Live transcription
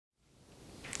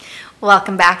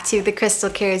Welcome back to the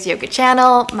CrystalCares yoga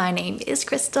channel. My name is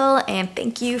Crystal and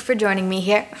thank you for joining me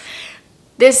here.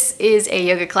 This is a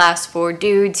yoga class for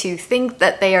dudes who think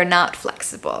that they are not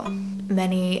flexible.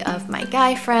 Many of my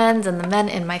guy friends and the men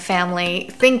in my family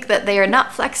think that they are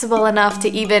not flexible enough to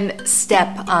even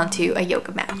step onto a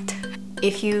yoga mat.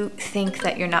 If you think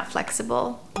that you're not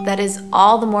flexible, that is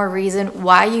all the more reason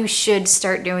why you should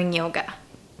start doing yoga.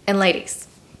 And ladies,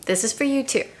 this is for you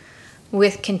too.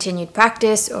 With continued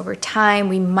practice over time,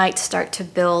 we might start to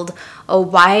build a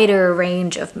wider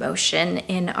range of motion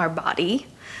in our body,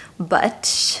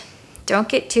 but don't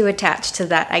get too attached to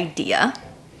that idea.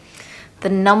 The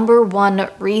number one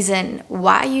reason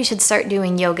why you should start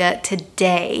doing yoga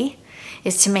today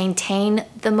is to maintain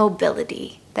the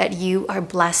mobility that you are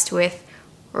blessed with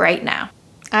right now.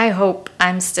 I hope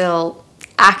I'm still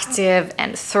active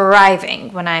and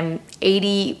thriving when I'm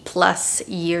 80 plus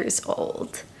years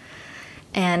old.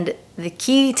 And the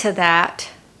key to that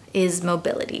is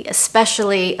mobility,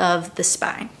 especially of the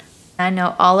spine. I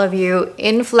know all of you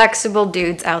inflexible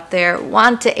dudes out there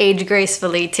want to age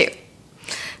gracefully too.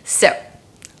 So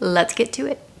let's get to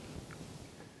it.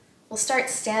 We'll start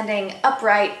standing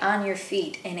upright on your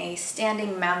feet in a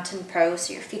standing mountain pose,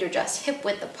 so your feet are just hip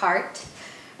width apart.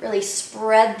 Really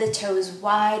spread the toes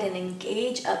wide and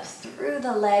engage up through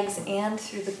the legs and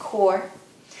through the core.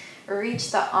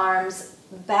 Reach the arms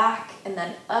back and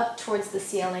then up towards the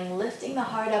ceiling, lifting the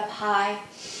heart up high.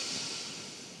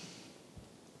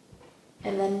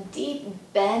 And then deep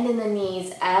bend in the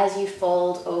knees as you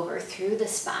fold over through the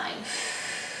spine.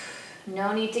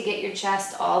 No need to get your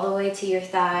chest all the way to your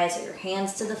thighs or your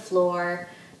hands to the floor.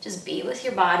 Just be with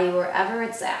your body wherever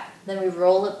it's at. Then we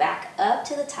roll it back up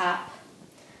to the top.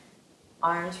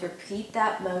 Arms repeat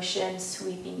that motion,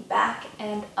 sweeping back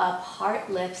and up, heart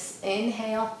lifts,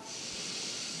 inhale.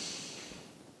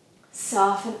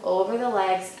 Soften over the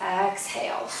legs,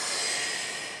 exhale.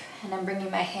 And I'm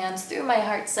bringing my hands through my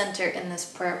heart center in this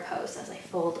prayer pose as I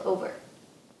fold over.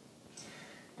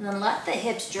 And then let the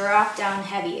hips drop down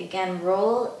heavy. Again,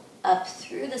 roll up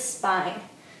through the spine.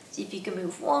 See if you can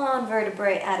move one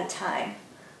vertebrae at a time.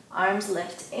 Arms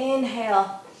lift,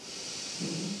 inhale.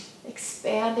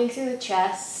 Expanding through the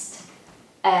chest.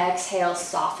 Exhale,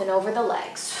 soften over the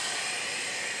legs.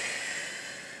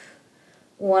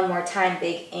 One more time,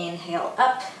 big inhale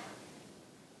up.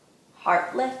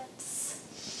 Heart lifts.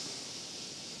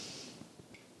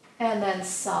 And then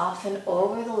soften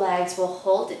over the legs. We'll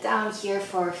hold it down here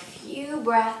for a few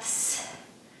breaths.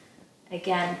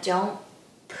 Again, don't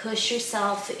push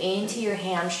yourself into your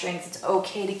hamstrings. It's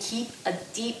okay to keep a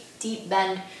deep, deep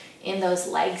bend in those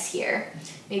legs here.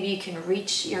 Maybe you can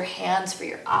reach your hands for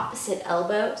your opposite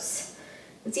elbows.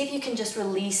 And see if you can just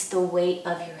release the weight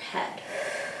of your head.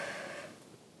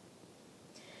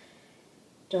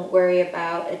 Don't worry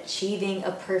about achieving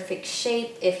a perfect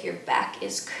shape. If your back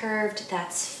is curved,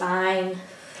 that's fine.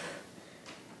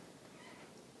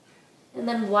 And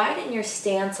then widen your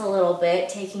stance a little bit,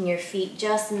 taking your feet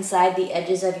just inside the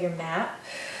edges of your mat.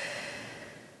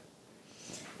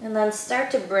 And then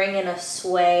start to bring in a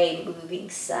sway, moving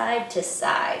side to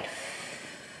side.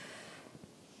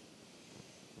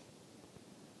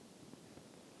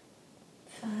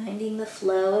 Finding the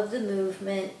flow of the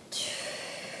movement.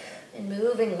 And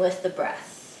moving with the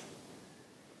breath.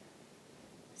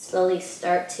 Slowly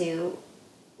start to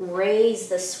raise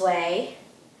the sway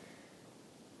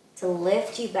to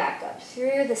lift you back up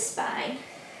through the spine.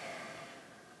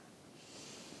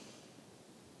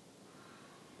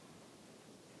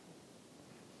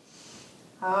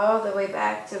 All the way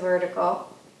back to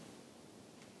vertical.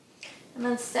 And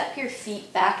then step your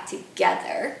feet back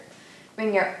together.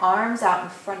 Bring your arms out in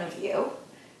front of you.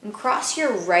 And cross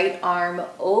your right arm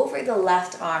over the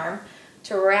left arm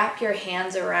to wrap your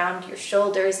hands around your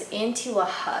shoulders into a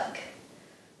hug.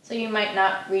 So you might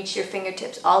not reach your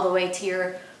fingertips all the way to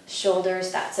your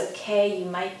shoulders. That's okay. You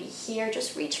might be here.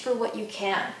 Just reach for what you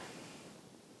can.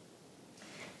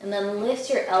 And then lift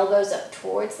your elbows up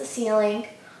towards the ceiling.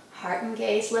 Heart and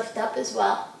gaze lift up as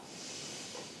well.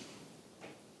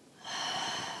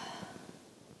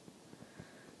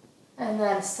 And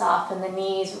then soften the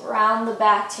knees, round the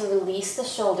back to release the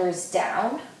shoulders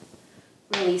down.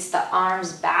 Release the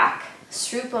arms back,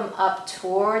 swoop them up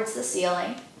towards the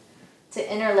ceiling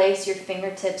to interlace your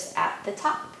fingertips at the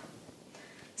top.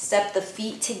 Step the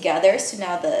feet together, so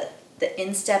now the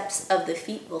insteps of the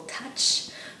feet will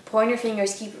touch. Pointer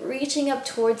fingers keep reaching up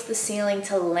towards the ceiling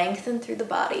to lengthen through the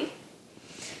body.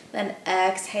 Then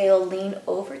exhale, lean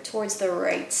over towards the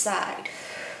right side.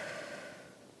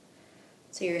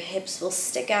 So your hips will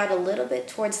stick out a little bit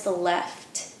towards the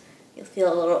left. You'll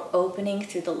feel a little opening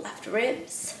through the left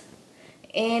ribs.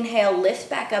 Inhale, lift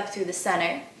back up through the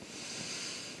center.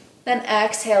 Then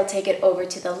exhale, take it over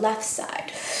to the left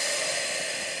side.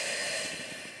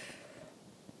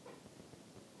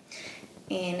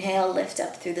 Inhale, lift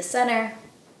up through the center.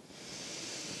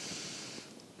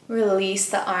 Release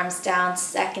the arms down,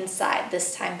 second side.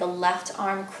 This time the left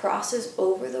arm crosses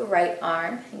over the right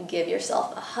arm. And give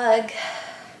yourself a hug.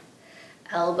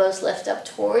 Elbows lift up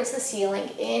towards the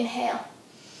ceiling. Inhale.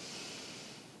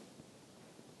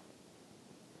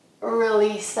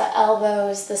 Release the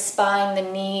elbows, the spine,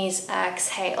 the knees.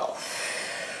 Exhale.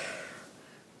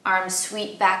 Arms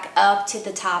sweep back up to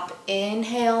the top.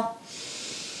 Inhale.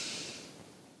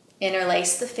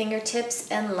 Interlace the fingertips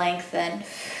and lengthen.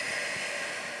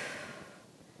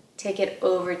 Take it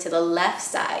over to the left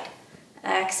side.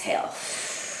 Exhale.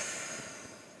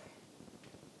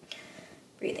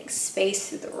 Breathing space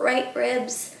through the right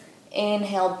ribs.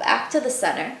 Inhale back to the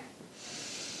center.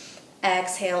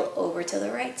 Exhale over to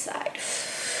the right side.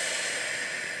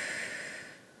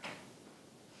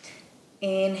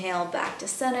 Inhale back to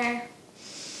center.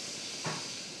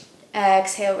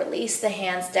 Exhale, release the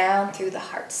hands down through the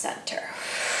heart center.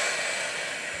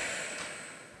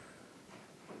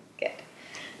 Good.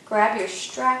 Grab your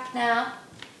strap now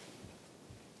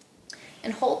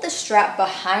and hold the strap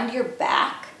behind your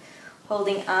back,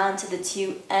 holding on to the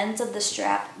two ends of the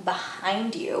strap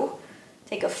behind you.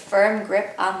 Take a firm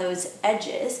grip on those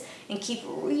edges and keep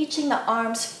reaching the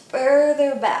arms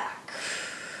further back.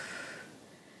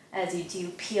 As you do,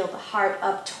 peel the heart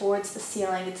up towards the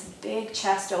ceiling. It's a big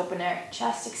chest opener,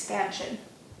 chest expansion.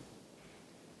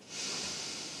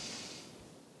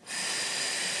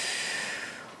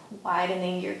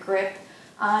 Widening your grip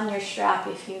on your strap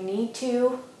if you need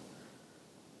to.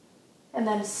 And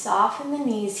then soften the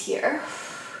knees here.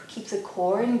 Keep the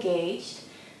core engaged.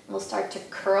 We'll start to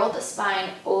curl the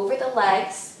spine over the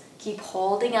legs. Keep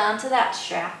holding on to that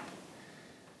strap.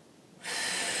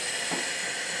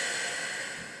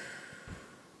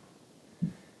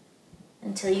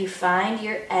 Until you find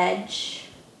your edge,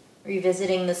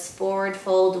 revisiting this forward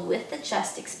fold with the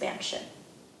chest expansion.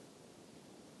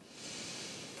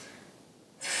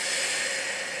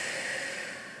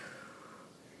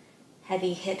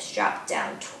 Heavy hips drop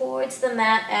down towards the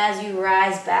mat as you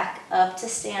rise back up to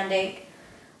standing,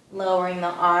 lowering the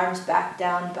arms back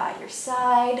down by your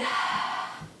side,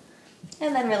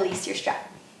 and then release your strap.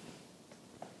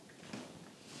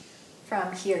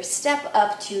 From here, step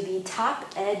up to the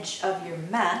top edge of your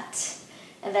mat,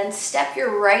 and then step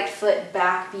your right foot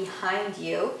back behind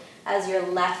you as your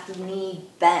left knee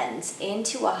bends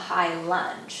into a high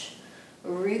lunge.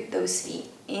 Root those feet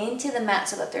into the mat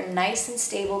so that they're nice and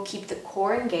stable. Keep the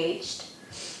core engaged.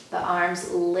 The arms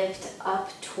lift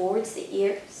up towards the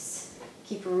ears.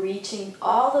 Keep reaching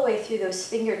all the way through those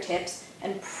fingertips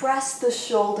and press the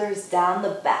shoulders down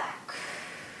the back.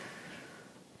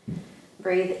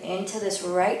 Breathe into this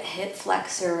right hip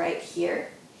flexor right here.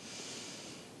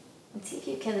 And see if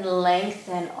you can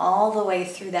lengthen all the way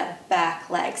through that back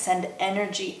leg. Send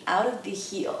energy out of the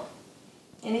heel.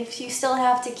 And if you still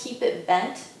have to keep it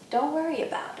bent, don't worry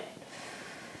about it.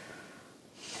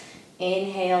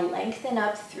 Inhale, lengthen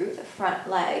up through the front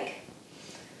leg.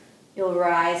 You'll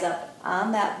rise up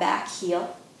on that back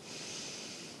heel.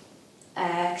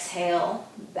 Exhale,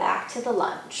 back to the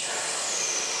lunge.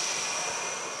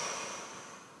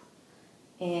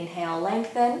 Inhale,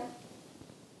 lengthen.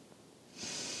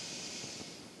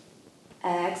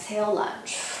 Exhale,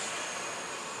 lunge.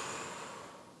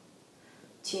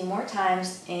 2 more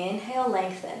times. Inhale,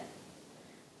 lengthen.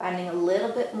 Finding a little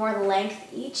bit more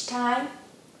length each time.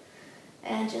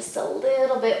 And just a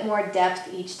little bit more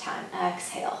depth each time.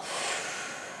 Exhale.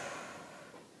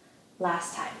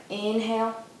 Last time.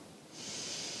 Inhale.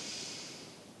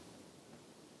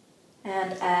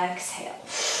 And exhale.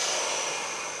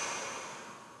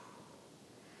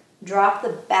 Drop the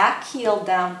back heel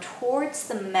down towards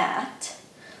the mat.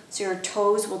 So your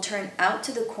toes will turn out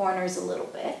to the corners a little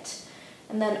bit.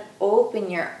 And then open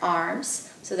your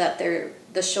arms so that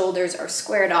the shoulders are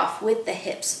squared off with the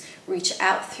hips. Reach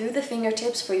out through the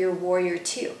fingertips for your warrior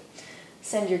 2.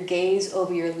 Send your gaze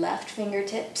over your left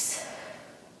fingertips.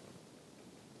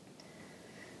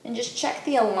 And just check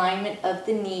the alignment of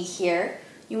the knee here.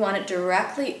 You want it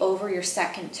directly over your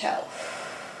second toe.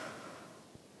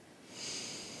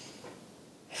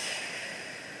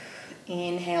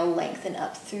 Inhale, lengthen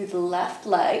up through the left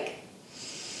leg.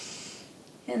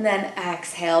 And then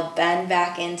exhale, bend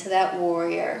back into that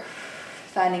warrior.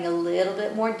 Finding a little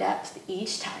bit more depth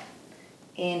each time.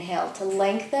 Inhale to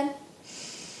lengthen.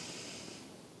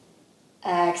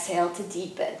 Exhale to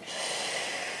deepen.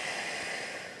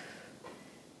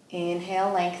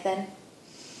 Inhale, lengthen.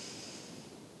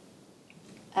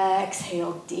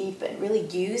 Exhale, deepen. Really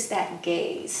use that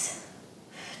gaze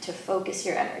to focus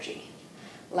your energy.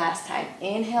 Last time,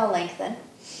 inhale, lengthen.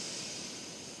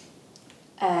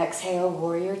 Exhale,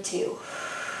 warrior two.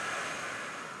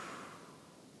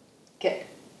 Good.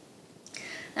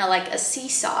 Now, like a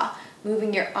seesaw,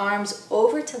 moving your arms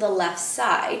over to the left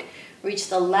side, reach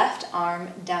the left arm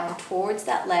down towards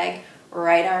that leg,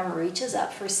 right arm reaches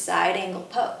up for side angle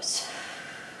pose.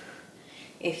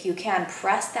 If you can,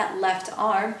 press that left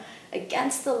arm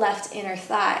against the left inner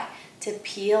thigh to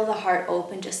peel the heart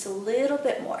open just a little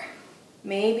bit more.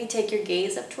 Maybe take your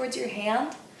gaze up towards your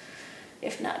hand.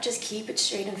 If not, just keep it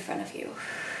straight in front of you.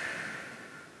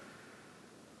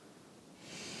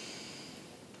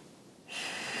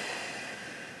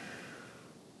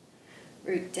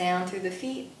 Root down through the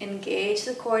feet, engage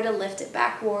the core to lift it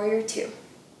back, warrior two.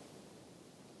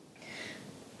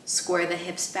 Square the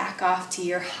hips back off to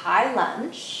your high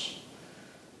lunge.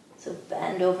 So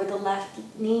bend over the left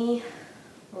knee,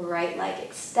 right leg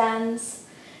extends,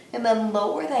 and then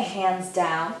lower the hands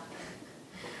down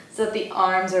so that the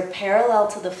arms are parallel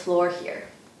to the floor here.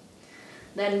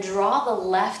 Then draw the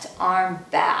left arm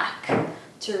back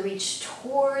to reach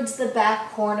towards the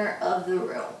back corner of the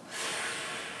room.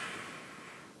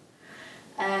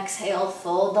 Exhale,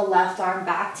 fold the left arm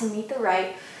back to meet the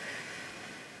right.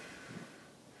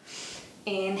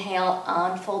 Inhale,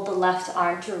 unfold the left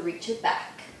arm to reach it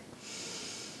back.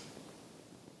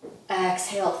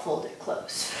 Exhale, fold it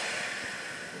close.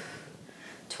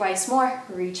 Twice more,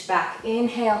 reach back,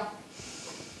 inhale.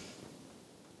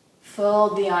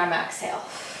 Fold the arm, exhale.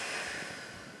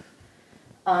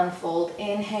 Unfold,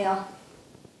 inhale.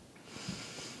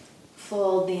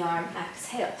 Fold the arm,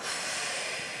 exhale.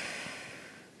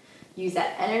 Use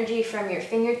that energy from your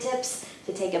fingertips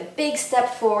to take a big step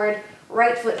forward.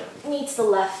 Right foot meets the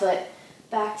left foot.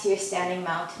 Back to your standing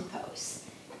mountain pose.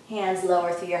 Hands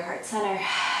lower through your heart center.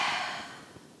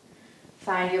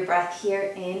 Find your breath here.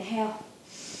 Inhale.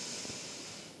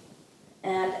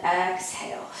 And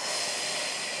exhale.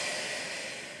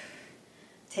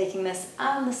 Taking this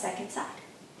on the second side.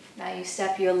 Now you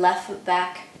step your left foot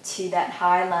back to that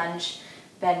high lunge,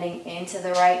 bending into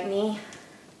the right knee.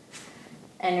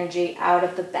 Energy out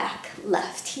of the back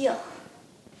left heel.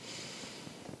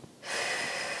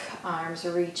 Arms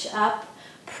reach up,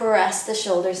 press the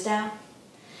shoulders down.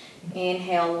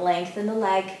 Inhale, lengthen the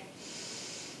leg.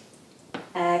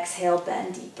 Exhale,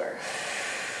 bend deeper.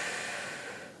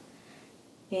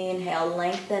 Inhale,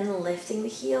 lengthen, lifting the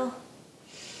heel.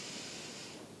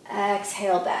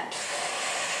 Exhale, bend.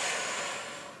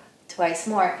 Twice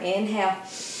more. Inhale.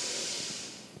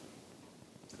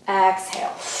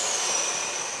 Exhale.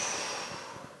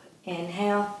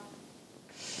 Inhale.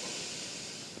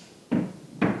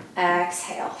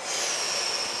 Exhale.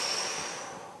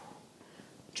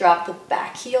 Drop the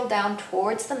back heel down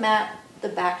towards the mat. The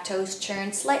back toes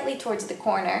turn slightly towards the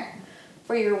corner.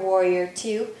 For your warrior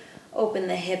two, open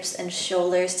the hips and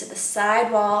shoulders to the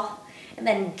side wall, and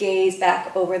then gaze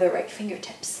back over the right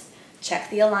fingertips. Check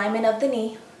the alignment of the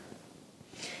knee.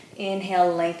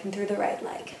 Inhale, lengthen through the right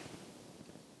leg.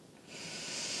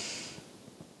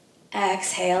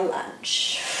 Exhale,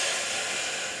 lunge.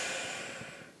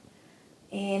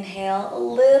 Inhale, a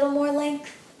little more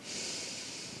length.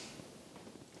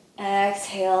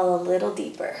 Exhale, a little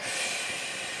deeper.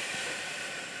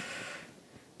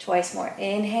 Twice more.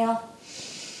 Inhale.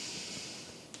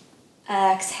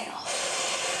 Exhale.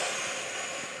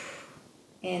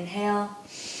 Inhale.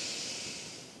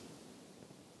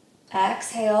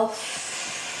 Exhale.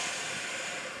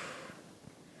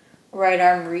 Right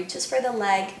arm reaches for the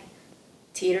leg.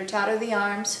 Teeter-totter the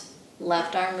arms.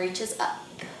 Left arm reaches up.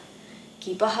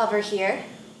 Keep a hover here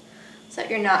so that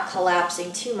you're not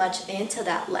collapsing too much into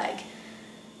that leg.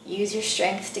 Use your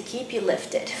strength to keep you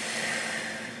lifted.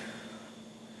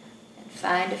 And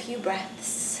find a few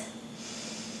breaths.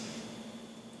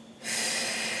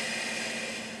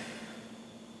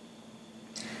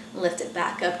 Lift it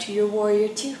back up to your warrior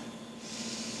two.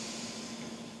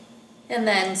 And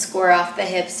then square off the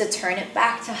hips to turn it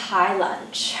back to high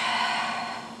lunge.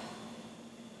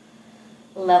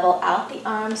 Level out the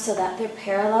arms so that they're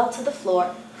parallel to the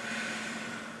floor.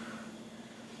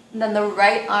 And then the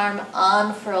right arm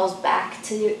unfurls back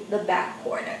to the back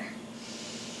corner.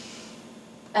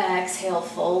 Exhale,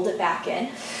 fold it back in.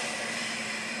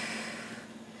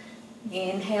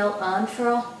 Inhale,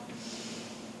 unfurl.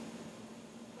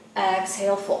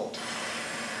 Exhale, fold.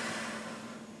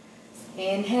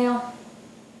 Inhale.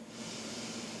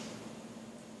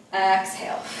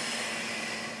 Exhale.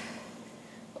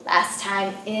 Last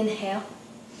time, inhale.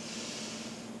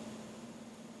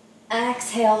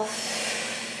 Exhale.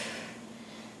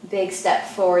 Big step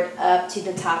forward up to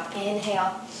the top.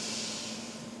 Inhale.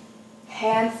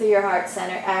 Hands through your heart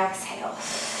center. Exhale.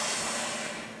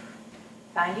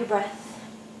 Find your breath.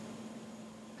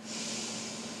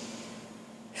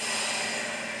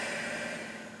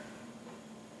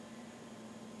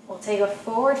 We'll take a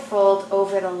forward fold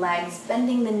over the legs,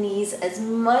 bending the knees as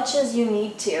much as you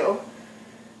need to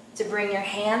bring your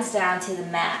hands down to the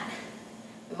mat.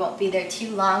 We won't be there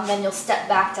too long, then you'll step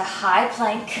back to high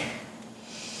plank.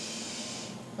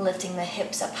 Lifting the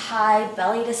hips up high,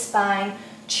 belly to spine,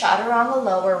 chaturanga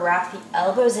lower, wrap the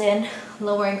elbows in,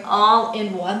 lowering all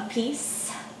in one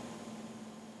piece.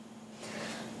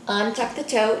 Untuck the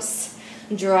toes,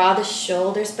 draw the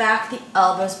shoulders back, the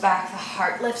elbows back, the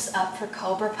heart lifts up for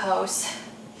cobra pose.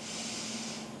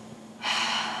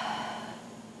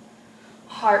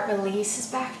 Heart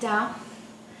releases back down.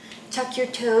 Tuck your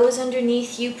toes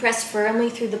underneath you, press firmly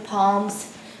through the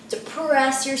palms to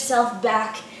press yourself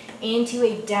back into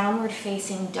a downward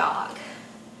facing dog.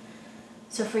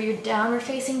 So for your downward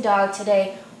facing dog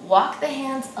today, walk the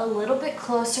hands a little bit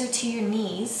closer to your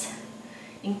knees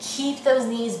and keep those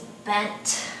knees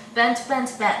bent, bent,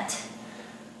 bent, bent,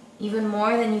 even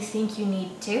more than you think you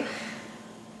need to.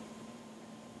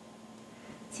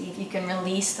 See if you can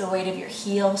release the weight of your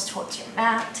heels towards your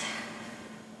mat.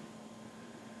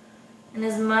 And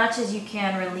as much as you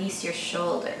can, release your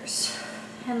shoulders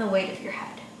and the weight of your head.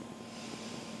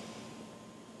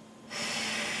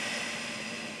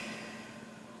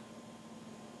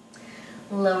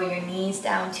 Lower your knees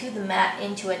down to the mat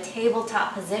into a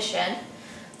tabletop position.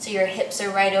 So your hips are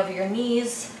right over your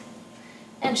knees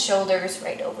and shoulders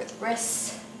right over the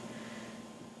wrists.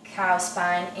 Cow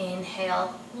spine,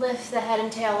 inhale, lift the head and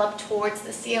tail up towards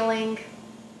the ceiling.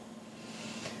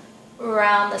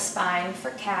 Round the spine for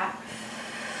cat.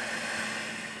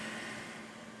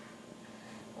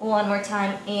 One more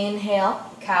time,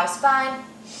 inhale, cow spine.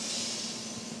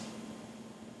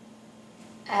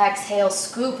 Exhale,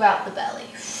 scoop out the belly.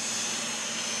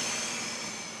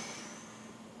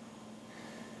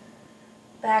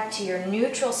 Back to your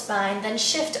neutral spine, then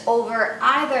shift over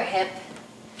either hip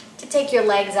to take your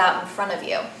legs out in front of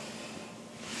you.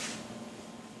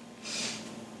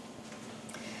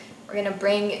 We're going to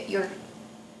bring your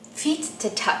feet to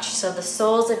touch, so the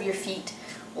soles of your feet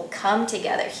will come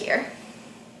together here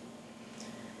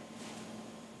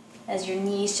as your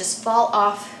knees just fall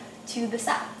off to the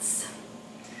sides.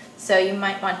 So you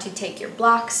might want to take your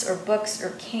blocks or books or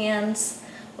cans,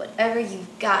 whatever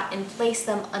you've got, and place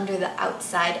them under the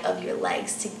outside of your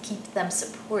legs to keep them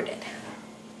supported.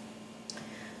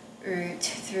 Root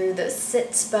through those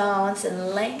sits bones and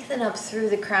lengthen up through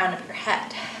the crown of your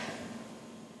head.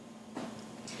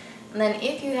 And then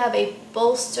if you have a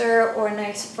bolster or a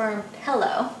nice firm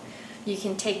pillow, you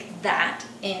can take that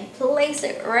and place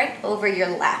it right over your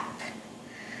lap.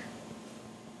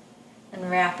 And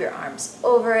wrap your arms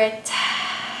over it.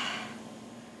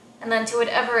 And then to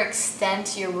whatever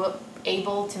extent you're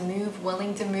able to move,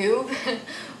 willing to move,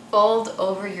 fold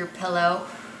over your pillow.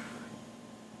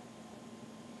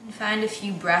 And find a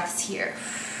few breaths here.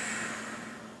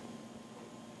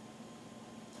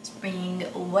 Just being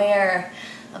aware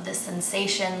of the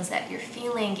sensations that you're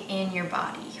feeling in your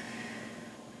body.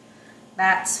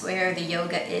 That's where the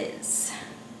yoga is.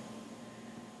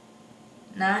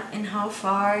 Not in how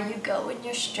far you go in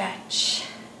your stretch,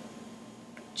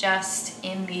 just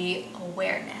in the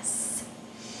awareness.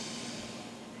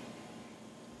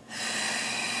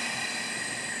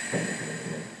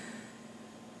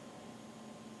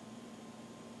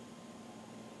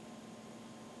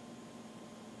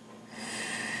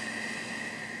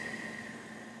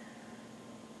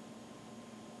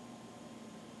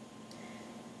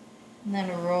 And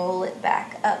then roll it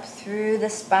back up through the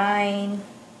spine.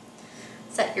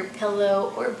 Set your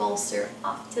pillow or bolster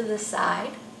off to the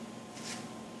side.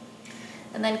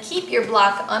 And then keep your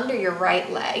block under your right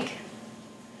leg.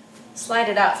 Slide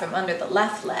it out from under the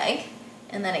left leg.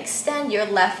 And then extend your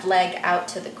left leg out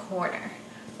to the corner.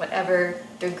 Whatever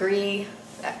degree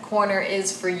that corner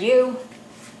is for you,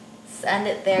 send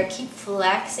it there. Keep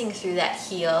flexing through that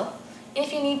heel.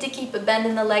 If you need to keep a bend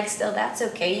in the leg still, that's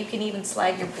okay. You can even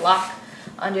slide your block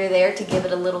under there to give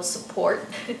it a little support.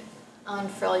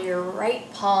 Unfurl your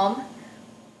right palm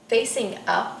facing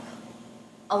up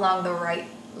along the right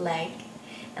leg,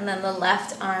 and then the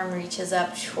left arm reaches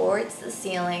up towards the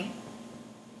ceiling.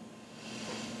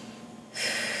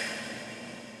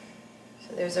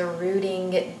 So there's a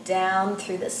rooting down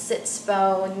through the sits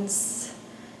bones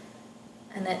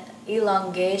and an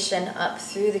elongation up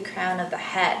through the crown of the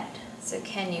head. So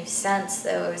can you sense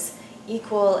those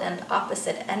equal and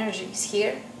opposite energies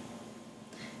here?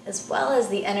 as well as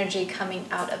the energy coming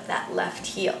out of that left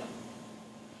heel.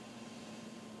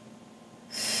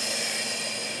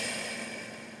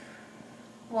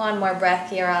 One more breath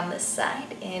here on this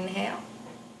side. Inhale.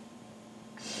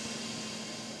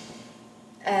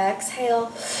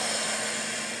 Exhale.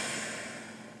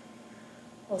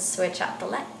 We'll switch out the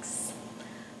legs.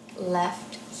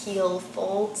 Left heel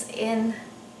folds in.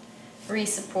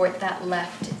 Re-support that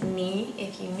left knee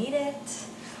if you need it.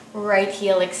 Right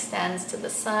heel extends to the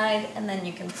side, and then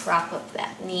you can prop up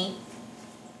that knee.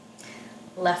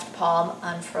 Left palm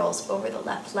unfurls over the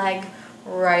left leg.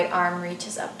 Right arm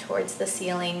reaches up towards the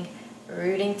ceiling,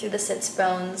 rooting through the sits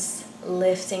bones,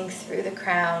 lifting through the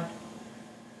crown.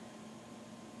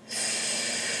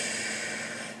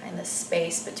 And the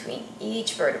space between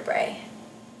each vertebrae.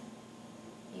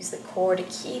 Use the core to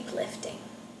keep lifting.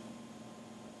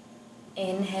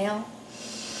 Inhale.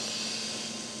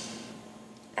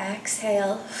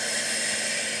 Exhale.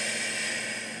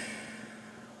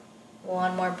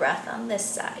 One more breath on this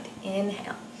side.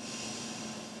 Inhale.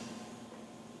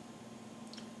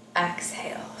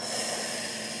 Exhale.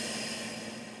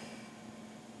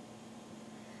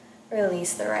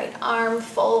 Release the right arm,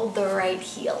 fold the right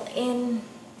heel in,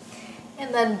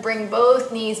 and then bring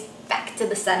both knees back to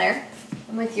the center.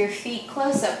 And with your feet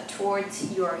close up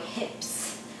towards your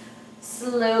hips,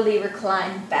 slowly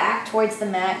recline back towards the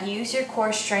mat. Use your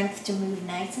core strength to move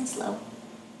nice and slow.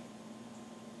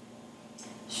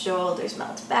 Shoulders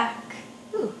melt back.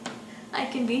 Ooh. I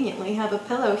conveniently have a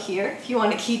pillow here. If you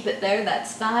want to keep it there,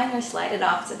 that's fine, or slide it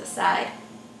off to the side.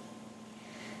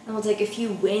 And we'll take a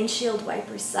few windshield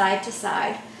wipers side to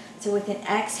side. So with an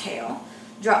exhale,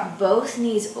 drop both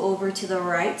knees over to the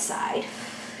right side,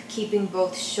 keeping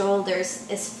both shoulders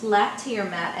as flat to your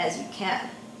mat as you can.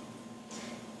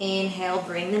 Inhale,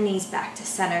 bring the knees back to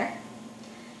center,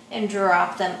 and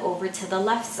drop them over to the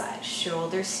left side.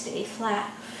 Shoulders stay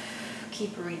flat.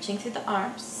 Keep reaching through the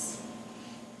arms.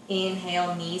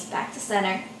 Inhale, knees back to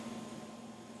center.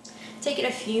 Take it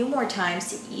a few more times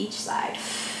to each side.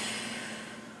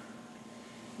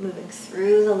 Moving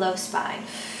through the low spine.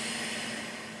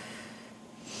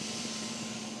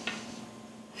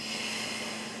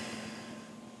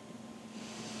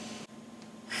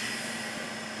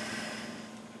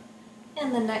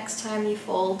 And the next time you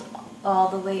fold all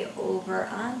the way over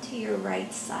onto your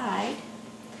right side,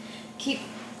 keep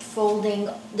folding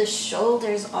the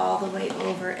shoulders all the way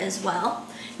over as well,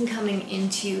 and coming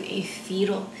into a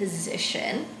fetal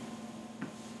position.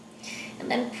 And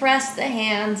then press the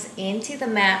hands into the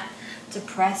mat to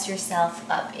press yourself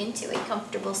up into a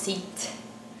comfortable seat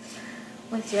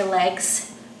with your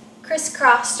legs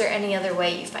crisscrossed or any other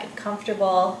way you find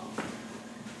comfortable.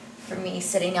 For me,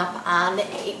 sitting up on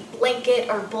a blanket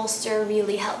or bolster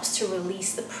really helps to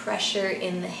release the pressure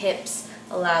in the hips,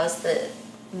 allows the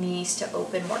knees to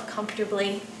open more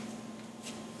comfortably.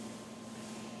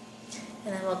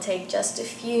 And then we'll take just a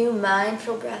few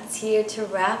mindful breaths here to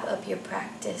wrap up your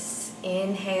practice.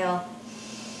 Inhale.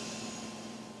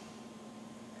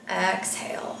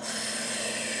 Exhale.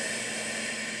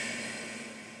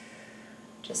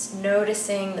 Just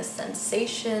noticing the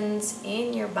sensations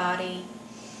in your body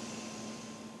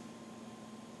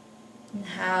and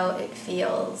how it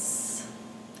feels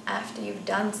after you've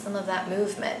done some of that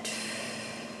movement.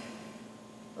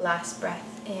 Last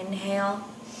breath. Inhale.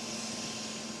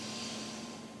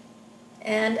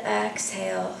 And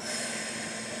exhale.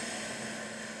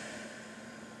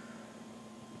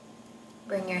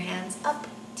 Bring your hands up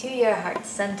to your heart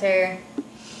center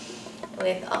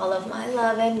with all of my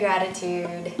love and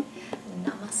gratitude.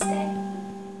 Namaste.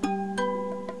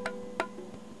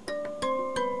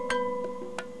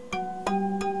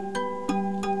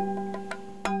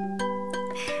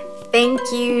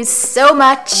 Thank you so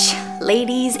much,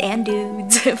 ladies and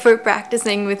dudes, for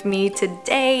practicing with me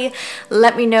today.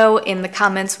 Let me know in the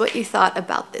comments what you thought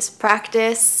about this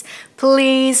practice.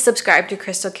 Please subscribe to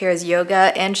CrystalCares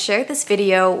Yoga and share this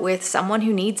video with someone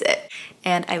who needs it.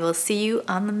 And I will see you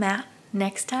on the mat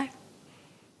next time.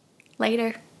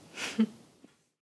 Later.